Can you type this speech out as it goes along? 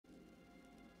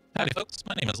Howdy folks,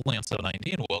 my name is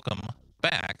Lance090 and welcome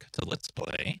back to Let's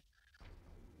Play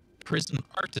Prison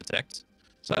Architect.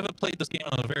 So I haven't played this game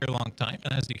in a very long time,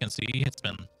 and as you can see, it's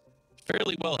been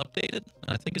fairly well updated.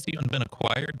 I think it's even been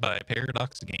acquired by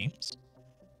Paradox Games.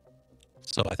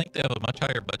 So I think they have a much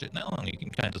higher budget now, and you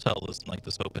can kind of tell this, like,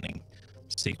 this opening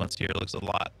sequence here looks a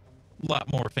lot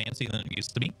more fancy than it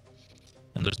used to be.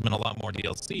 And there's been a lot more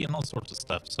DLC and all sorts of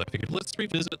stuff, so I figured let's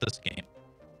revisit this game.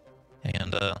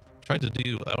 And tried to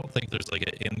do, I don't think there's like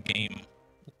an in-game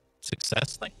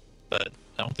success thing, but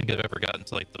I don't think I've ever gotten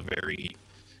to like the very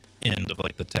end of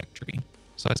like the tech tree.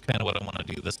 So that's kind of what I want to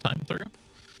do this time through.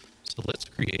 So let's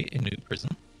create a new prison.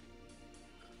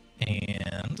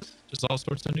 And there's all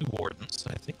sorts of new wardens.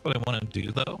 I think what I want to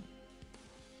do though,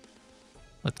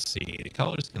 let's see, the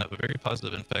colors can have a very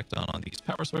positive effect on these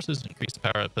power sources, increase the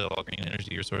power output of all green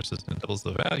energy resources, and doubles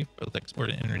the value for both export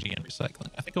energy and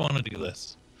recycling. I think I want to do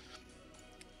this.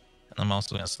 And I'm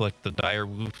also going to select the dire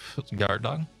wolf guard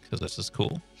dog because this is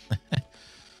cool.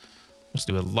 Let's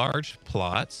do a large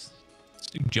plot. Let's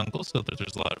do jungle so that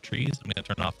there's a lot of trees. I'm going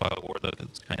to turn off file war though because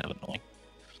it's kind of annoying.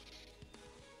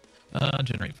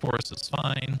 Generate forest is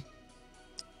fine.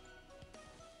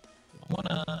 I want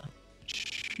to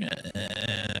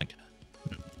check.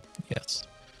 Yes,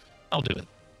 I'll do it.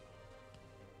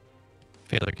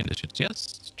 Failure conditions,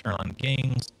 yes. Turn on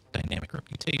gangs, dynamic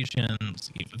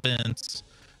reputations, events.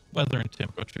 Weather and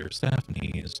temperature, staff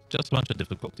needs, just a bunch of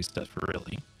difficulty stuff,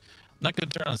 really. I'm not going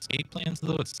to turn on escape plans,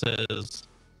 though. It says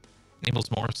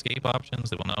enables more escape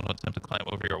options. It will not attempt to climb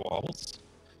over your walls,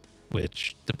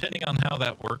 which, depending on how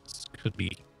that works, could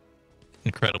be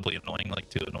incredibly annoying, like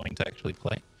too annoying to actually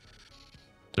play.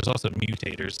 There's also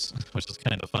mutators, which is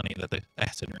kind of funny that they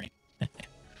acid rain.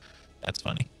 That's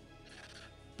funny.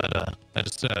 But I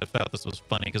just thought this was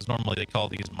funny because normally they call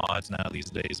these mods now these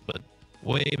days, but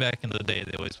way back in the day,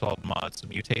 they always called mods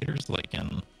mutators, like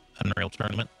in Unreal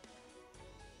Tournament.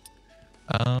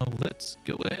 Let's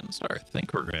go ahead and start. I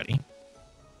think we're ready.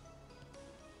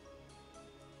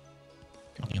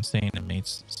 Going insane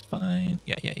inmates is fine.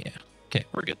 Yeah. Okay,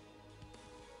 we're good.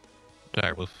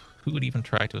 Direwolf, who would even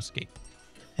try to escape?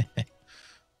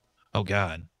 Oh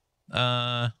God.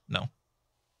 No.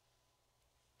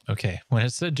 Okay, when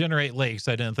it said generate lakes,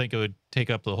 I didn't think it would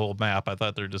take up the whole map. I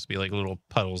thought there'd just be like little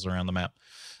puddles around the map.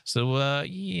 So,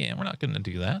 yeah, we're not going to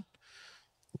do that.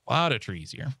 A lot of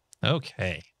trees here.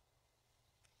 Okay.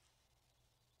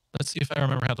 Let's see if I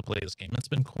remember how to play this game. It's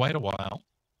been quite a while.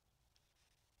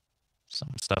 Some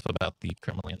stuff about the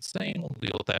criminally insane. We'll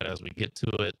deal with that as we get to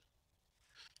it.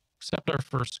 Accept our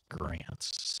first grant.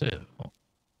 So,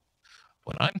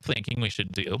 what I'm thinking we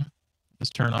should do is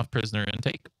turn off prisoner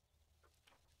intake.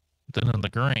 Then in the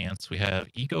grants, we have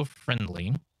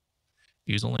eco-friendly.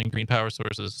 Use only green power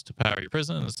sources to power your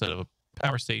prison instead of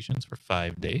power stations for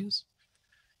 5 days.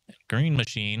 And green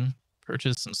machine.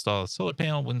 Purchase, install a solar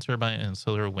panel, wind turbine, and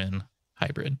solar wind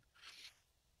hybrid.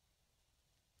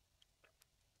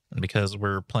 And because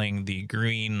we're playing the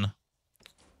green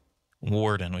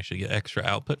warden, we should get extra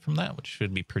output from that, which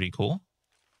should be pretty cool.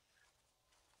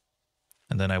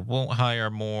 And then I won't hire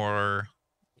more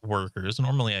workers.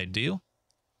 Normally I do.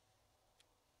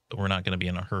 But we're not going to be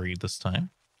in a hurry this time.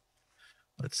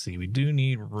 Let's see. We do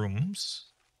need rooms.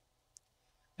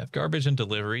 We have garbage and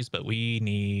deliveries, but we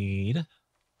need...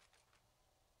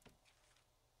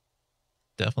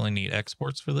 definitely need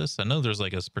exports for this. I know there's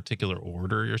like a particular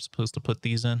order you're supposed to put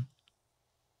these in.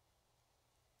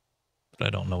 But I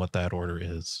don't know what that order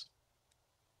is.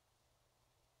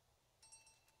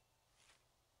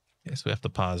 Okay, so we have to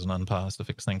pause and unpause to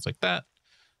fix things like that.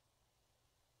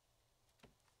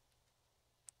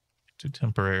 To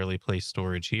temporarily place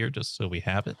storage here just so we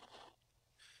have it.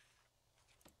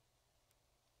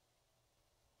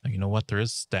 Now, you know what? There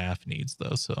is staff needs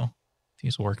though, so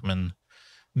these workmen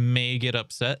may get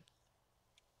upset.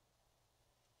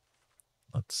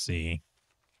 Let's see.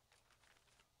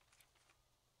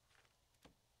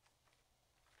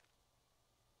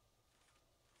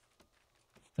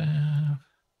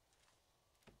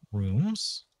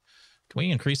 Rooms. Can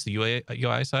we increase the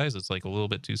UI size? It's like a little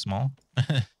bit too small.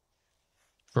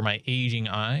 For my aging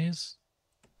eyes.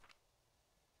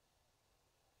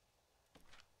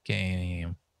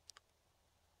 Game.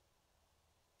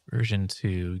 Version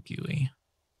 2 GUI.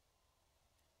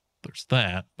 There's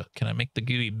that, but can I make the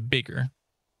GUI bigger?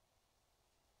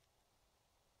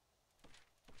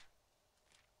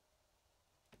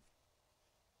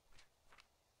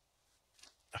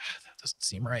 That doesn't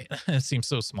seem right. It seems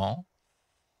so small.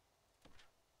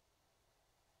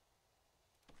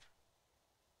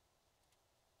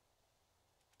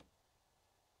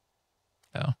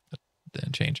 Oh, that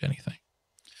didn't change anything.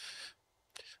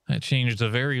 That changed a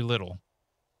very little.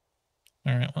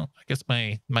 All right, well, I guess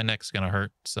my neck's gonna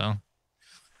hurt, so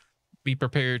be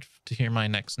prepared to hear my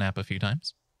neck snap a few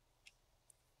times.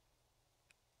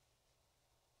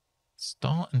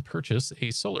 Install and purchase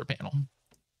a solar panel.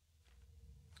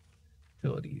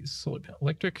 Utilities, solar panel,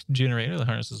 electric generator that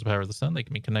harnesses the power of the sun. They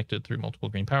can be connected through multiple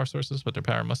green power sources, but their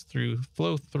power must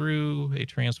flow through a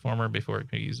transformer before it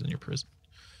can be used in your prison.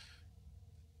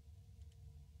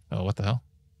 Oh, what the hell?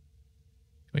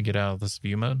 Can we get out of this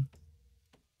view mode?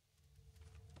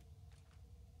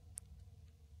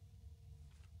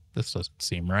 This doesn't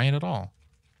seem right at all.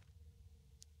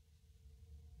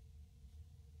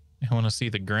 I want to see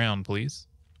the ground, please.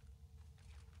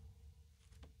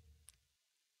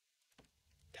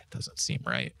 That doesn't seem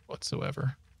right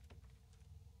whatsoever.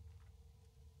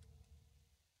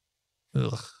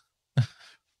 Ugh.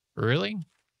 Really?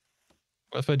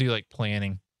 What if I do like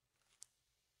planning?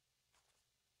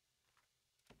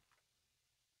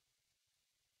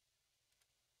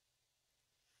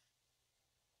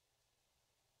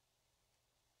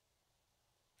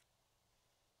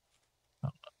 Oh,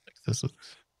 like this is...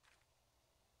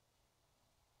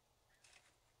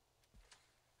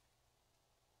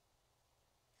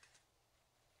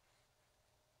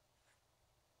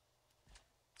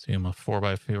 See, I'm a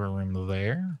 4x4 room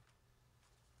there.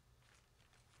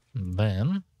 And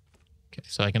then, okay,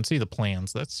 so I can see the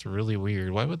plans. That's really weird.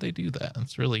 Why would they do that?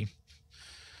 That's really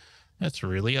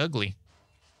ugly.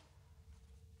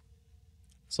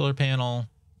 Solar panel,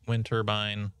 wind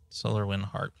turbine, solar wind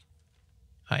harp,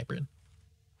 hybrid.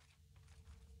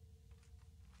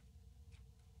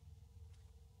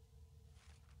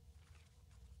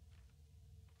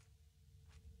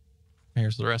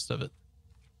 Here's the rest of it.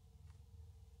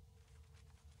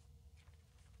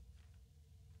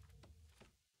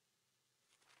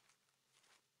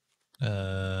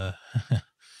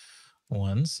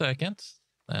 One second.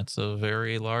 That's a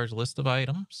very large list of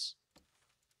items.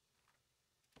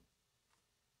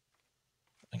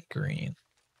 And green.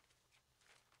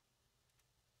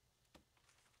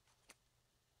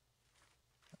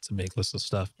 That's a big list of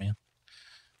stuff, man.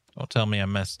 Don't tell me I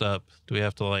messed up. Do we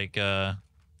have to like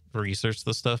research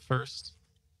the stuff first?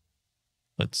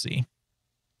 Let's see.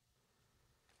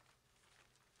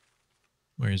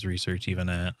 Where's research even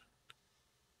at?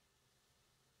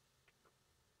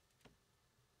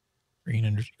 Green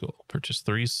energy goal. Purchase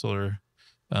 3 solar.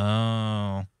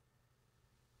 Oh.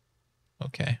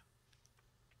 Okay.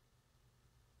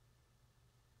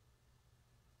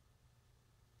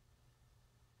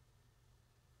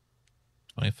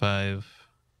 $25.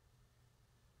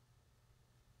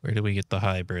 Where did we get the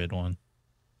hybrid one?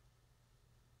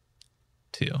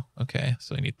 2. Okay,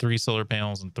 so I need 3 solar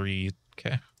panels and 3.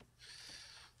 Okay.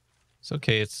 It's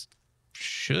okay. It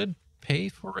should pay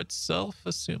for itself,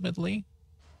 assumedly.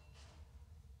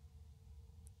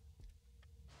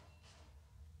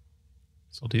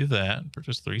 So I'll do that.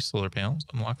 Purchase 3 solar panels.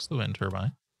 Unlocks the wind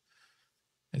turbine.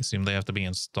 I assume they have to be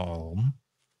installed.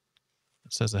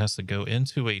 It says it has to go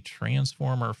into a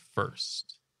transformer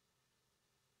first.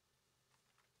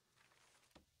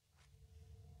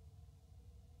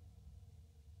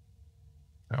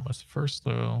 That was first,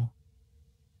 though.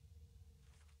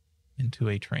 Into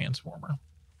a transformer.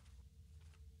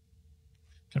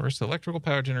 Converts the electrical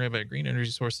power generated by green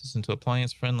energy sources into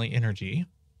appliance-friendly energy.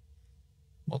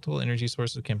 Multiple energy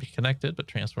sources can be connected, but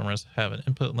transformers have an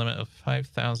input limit of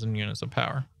 5,000 units of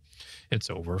power. It's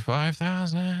over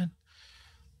 5,000.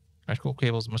 Electrical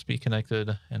cables must be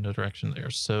connected in the direction they are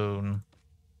sown.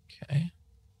 Okay.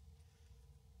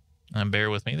 And bear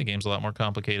with me, the game's a lot more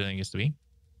complicated than it used to be.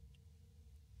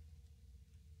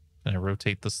 Can I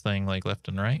rotate this thing like left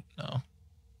and right? No.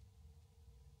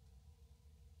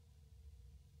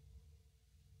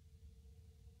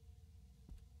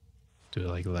 Do it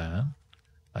like that.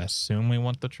 I assume we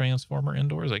want the transformer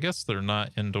indoors. I guess they're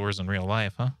not indoors in real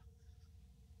life, huh?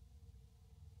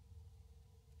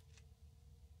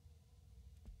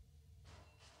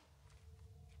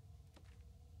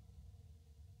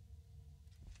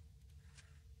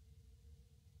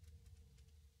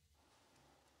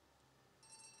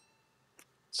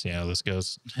 See how this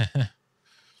goes.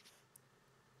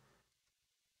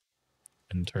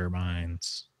 Wind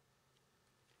turbines.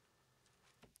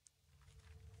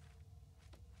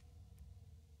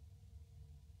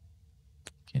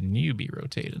 Can you be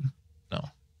rotated? No.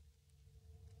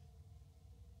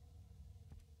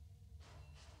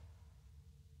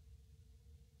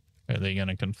 Are they going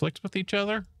to conflict with each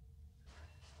other?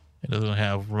 It doesn't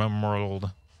have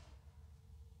RimWorld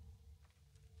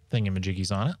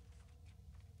thingamajiggies on it.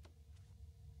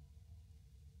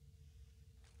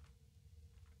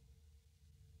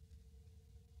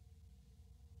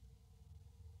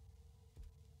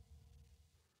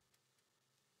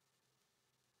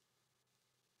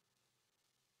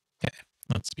 Okay,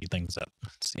 let's speed things up.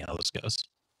 Let's see how this goes.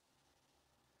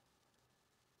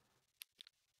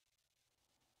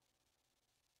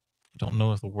 Don't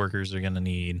know if the workers are going to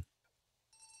need.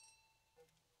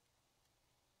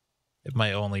 It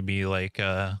might only be like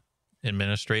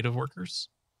administrative workers.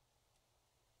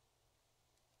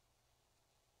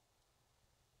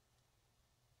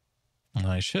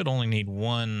 I should only need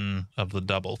one of the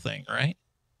double thing, right?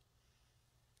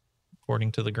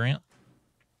 According to the grant.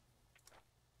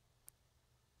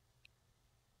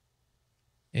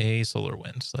 A solar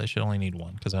wind. So I should only need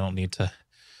one because I don't need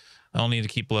to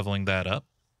keep leveling that up.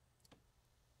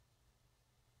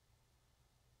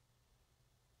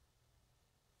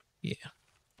 Yeah.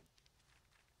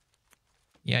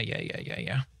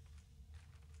 Yeah.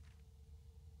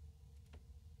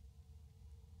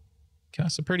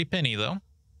 Costs a pretty penny though.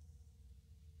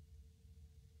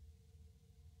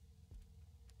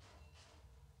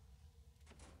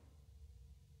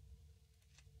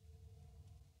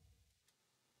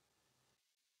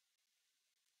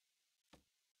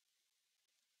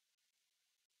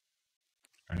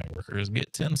 All right, workers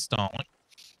get to installing.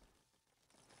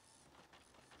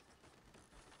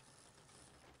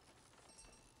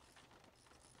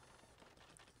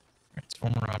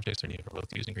 Transformer objects are needed for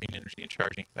both using green energy and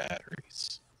charging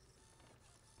batteries.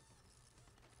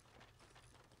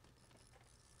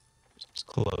 It's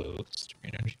closed.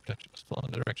 Green energy production is flow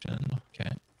in the direction.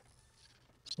 Okay.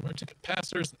 Solar to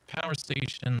capacitors and power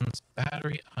stations.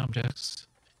 Battery objects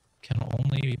can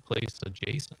only be placed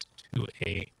adjacent to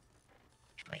a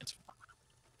transformer.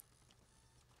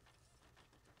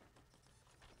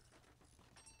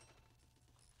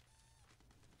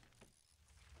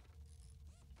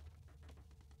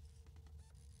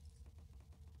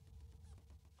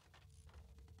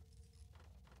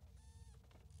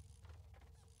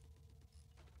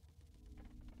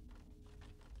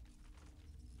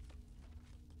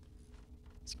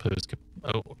 Suppose.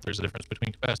 Oh, there's a difference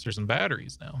between capacitors and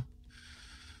batteries now.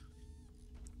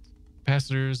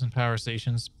 Capacitors and power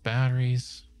stations,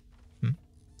 batteries.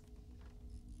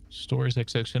 Stores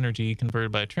excess energy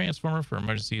converted by a transformer for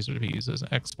emergencies or to be used as an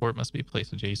export must be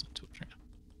placed adjacent to a transformer.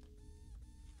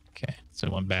 Okay, so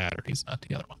one batteries, not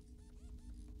the other one.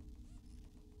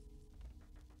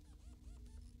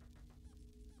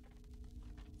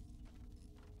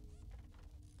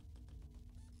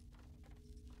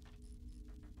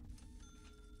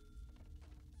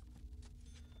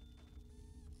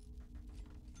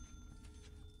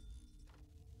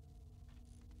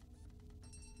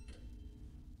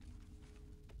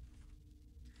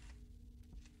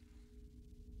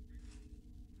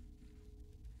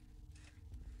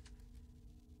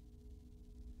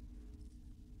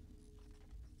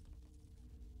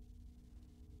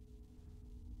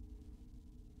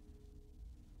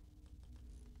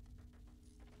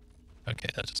 Okay,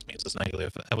 that just means it's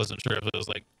negative. I wasn't sure if it was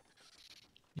like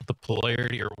the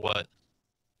polarity or what.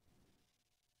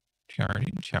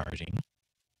 Charging.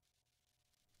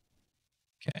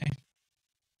 Okay.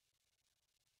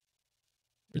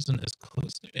 Prison is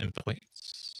close to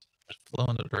endpoints. Flow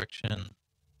in the direction.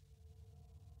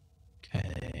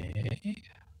 Okay.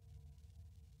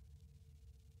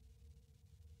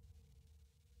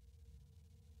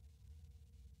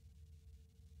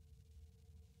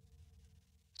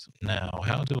 So now,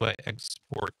 how do I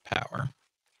export power?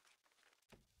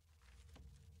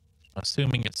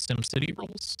 Assuming it's SimCity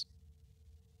rules.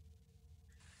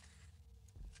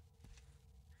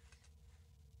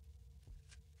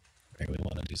 Maybe we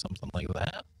want to do something like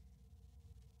that.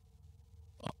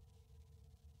 Well,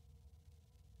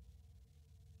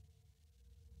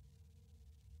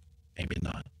 maybe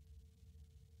not.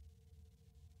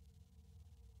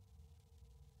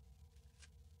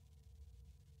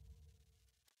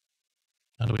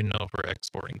 How do we know if we're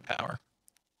exporting power?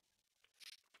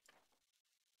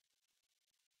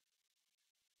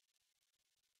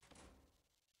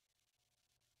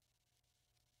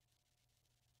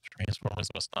 Transformers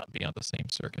must not be on the same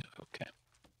circuit. Okay.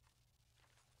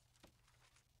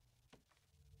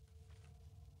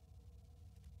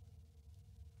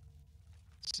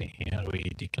 Let's see, how do we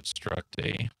deconstruct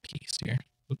a piece here?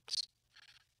 Oops.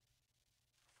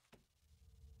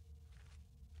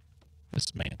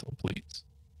 Dismantle, please.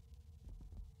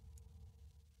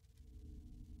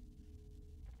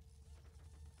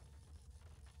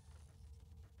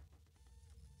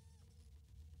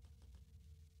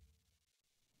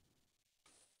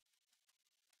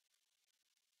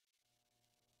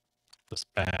 This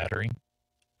battery.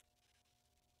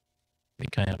 Be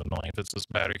kind of annoying if it's this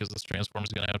battery because this transformer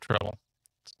is going to have trouble.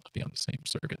 It's not be on the same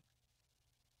circuit.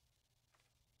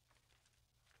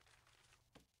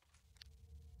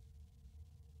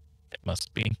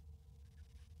 must be.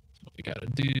 What we gotta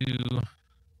do.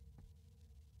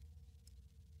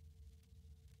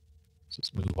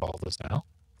 Just move all this out.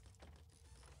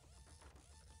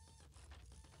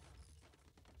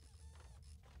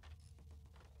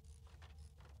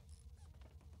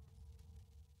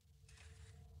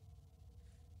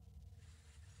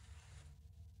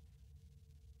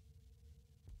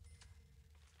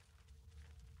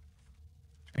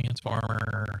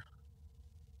 Transformer.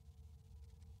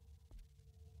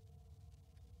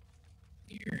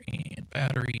 Here and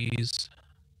batteries.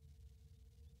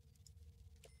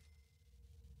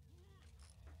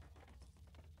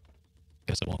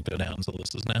 Guess it won't go down until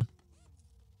this is down.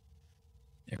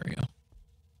 There we go.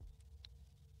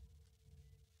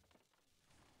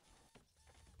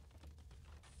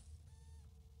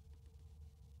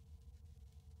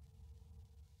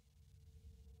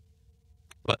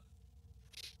 But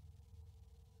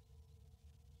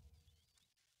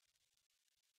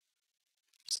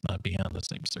it's not beyond the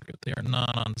same circuit. They are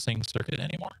not on the same circuit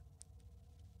anymore.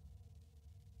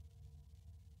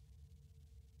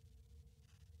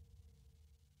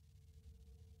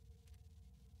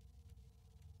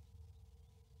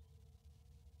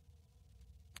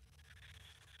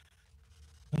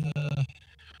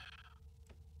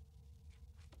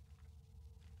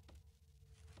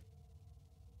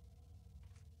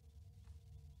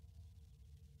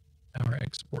 Power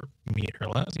export meter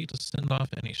allows you to send off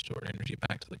any stored energy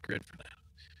back to the grid for now.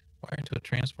 Wired to a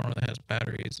transformer that has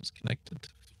batteries is connected to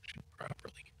function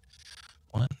properly.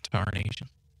 One tarnation.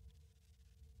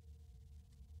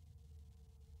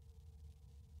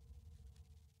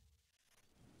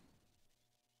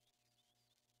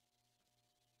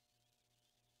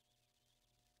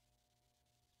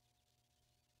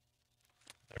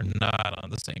 They're not on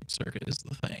the same circuit is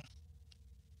the thing.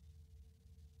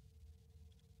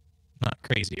 Not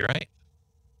crazy, right?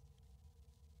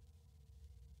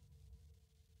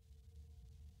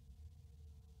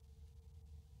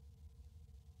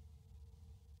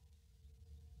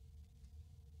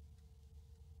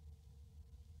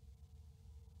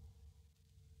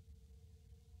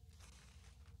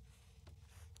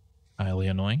 Highly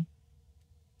annoying.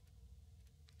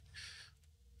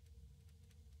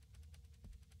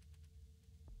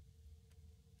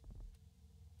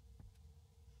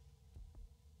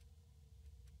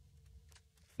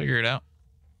 Figure it out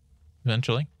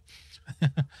eventually.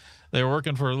 They were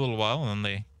working for a little while and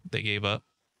then they gave up.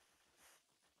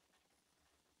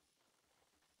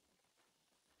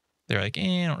 They're like,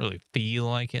 I don't really feel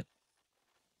like it.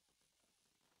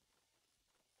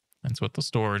 That's what the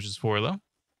storage is for, though.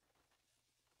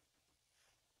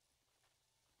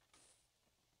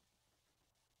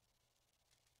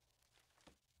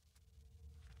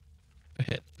 Go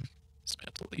ahead.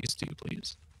 Dismantle these two,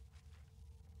 please.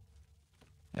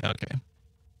 Okay.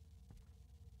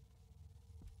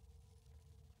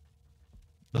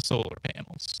 The solar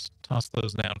panels. Toss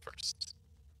those down first.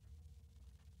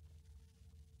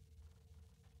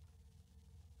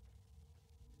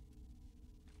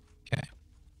 Okay.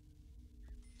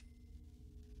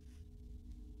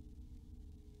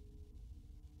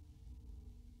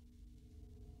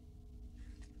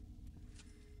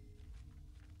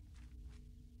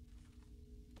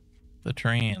 The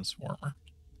transformer.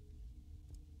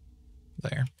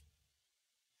 There.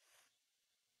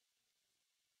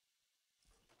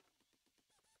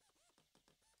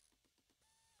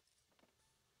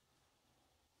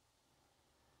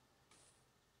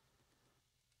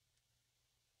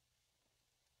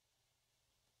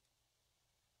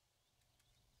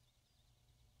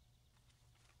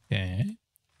 Okay.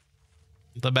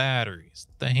 The batteries.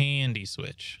 The handy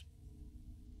switch.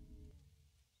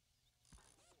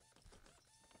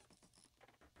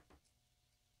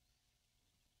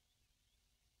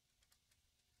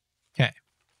 Okay.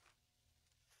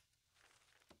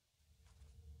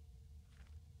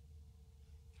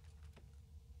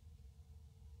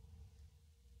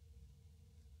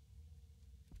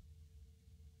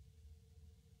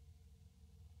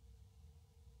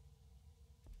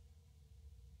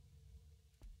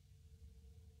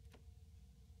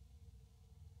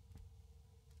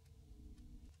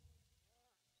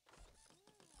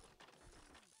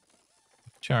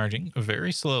 Charging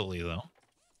very slowly, though.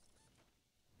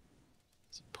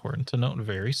 It's important to note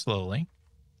very slowly.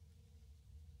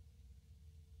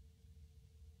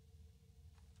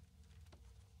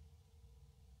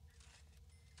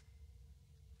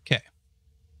 Okay.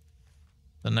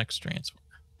 The next transformer.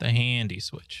 The handy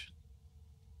switch.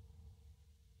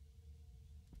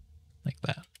 Like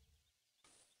that.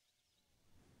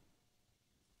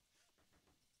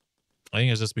 I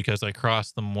think it's just because I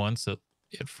crossed them once,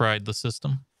 it fried the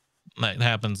system. That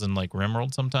happens in like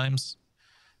RimWorld sometimes.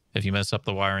 If you mess up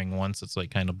the wiring once, it's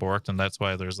like kind of borked, and that's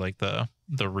why there's like the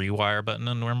rewire button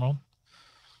in RimWorld.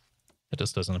 It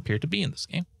just doesn't appear to be in this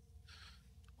game,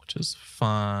 which is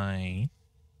fine.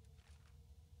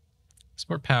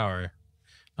 Export power.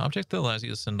 An object that allows you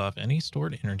to send off any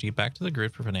stored energy back to the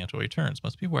grid for financial returns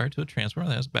must be wired to a transformer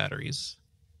that has batteries.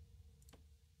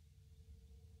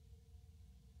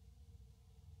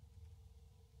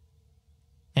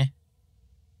 Eh.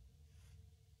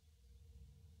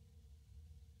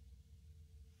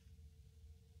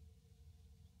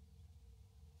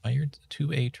 Wired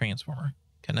to a transformer.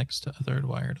 Connects to other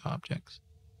wired objects.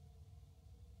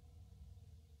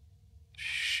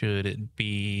 Should it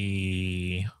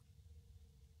be...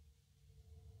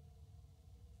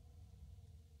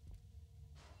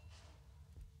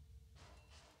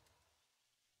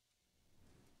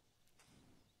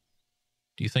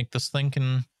 Do you think this thing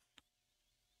can...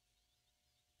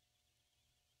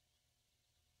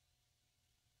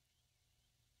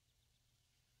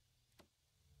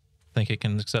 Think it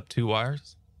can accept 2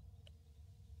 wires?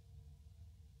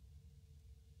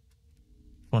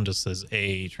 One just says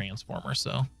a transformer,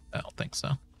 so I don't think so.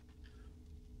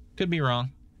 Could be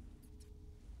wrong.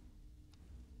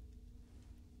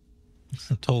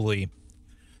 Totally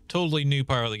new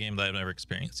part of the game that I've never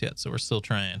experienced yet, so we're still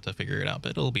trying to figure it out,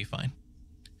 but it'll be fine.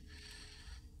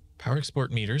 Power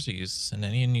export meters are used to send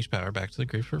any unused power back to the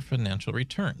grid for financial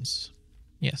returns.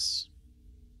 Yes.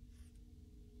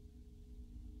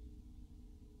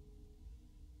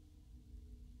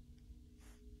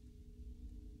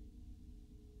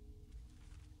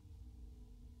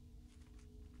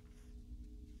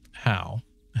 How?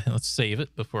 Let's save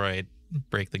it before I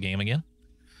break the game again.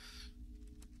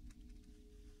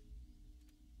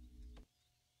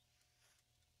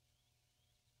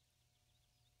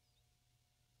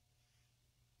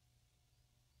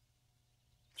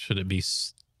 Should it be...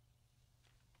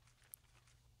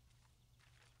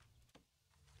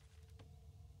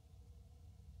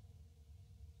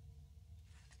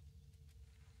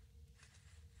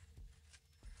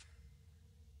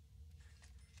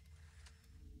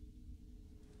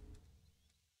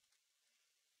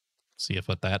 See if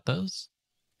what that does.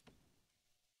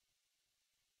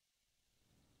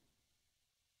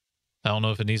 I don't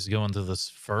know if it needs to go into this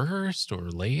first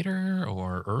or later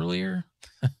or earlier.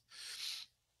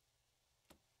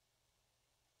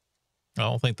 I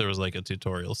don't think there was like a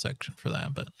tutorial section for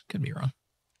that, but could be wrong.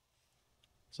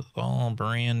 So it's all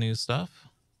brand new stuff.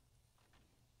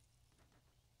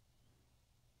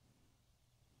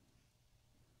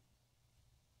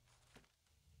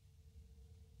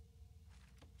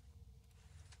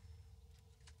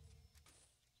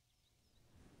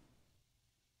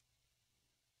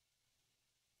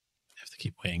 I have to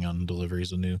keep waiting on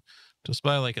deliveries of new. Just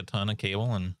buy like a ton of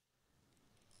cable and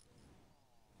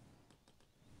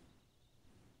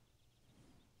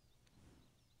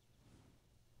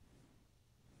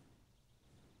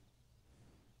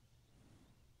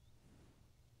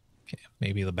okay,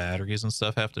 maybe the batteries and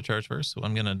stuff have to charge first. So what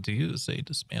I'm gonna do is say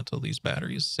dismantle these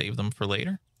batteries, save them for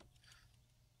later.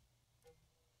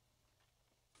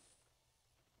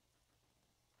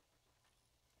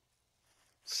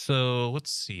 So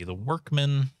let's see, the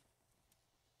workmen.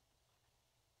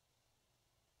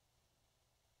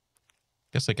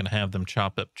 Guess I can have them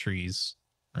chop up trees,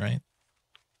 right?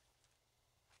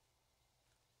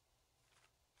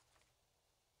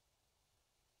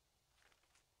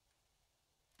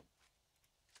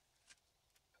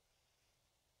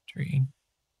 Tree.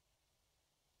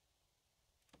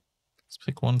 Let's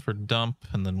pick one for dump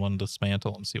and then one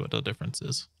dismantle and see what the difference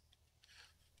is.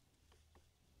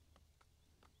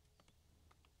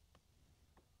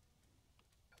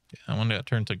 Yeah, that one got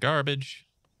turned to garbage.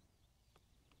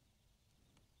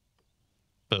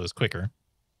 But it was quicker.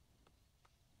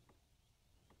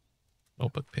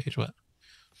 Notebook page, what?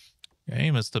 Your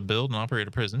aim is to build and operate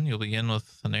a prison. You'll begin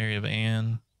with an area of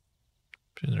Anne.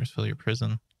 Prisoners fill your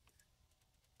prison.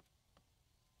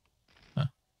 Huh,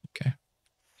 okay.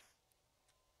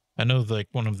 I know like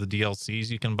one of the DLCs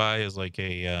you can buy is like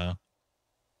a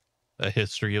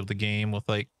history of the game with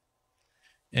like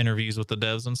interviews with the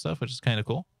devs and stuff, which is kind of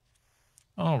cool.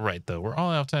 All right, though, we're all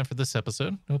out of time for this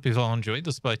episode. Hope you've all enjoyed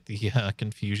despite the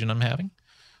confusion I'm having.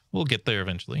 We'll get there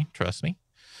eventually, trust me.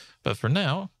 But for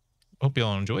now, hope you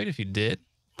all enjoyed. If you did,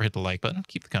 hit the like button,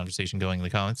 keep the conversation going in the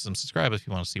comments, and subscribe if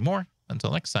you want to see more.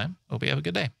 Until next time, hope you have a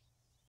good day.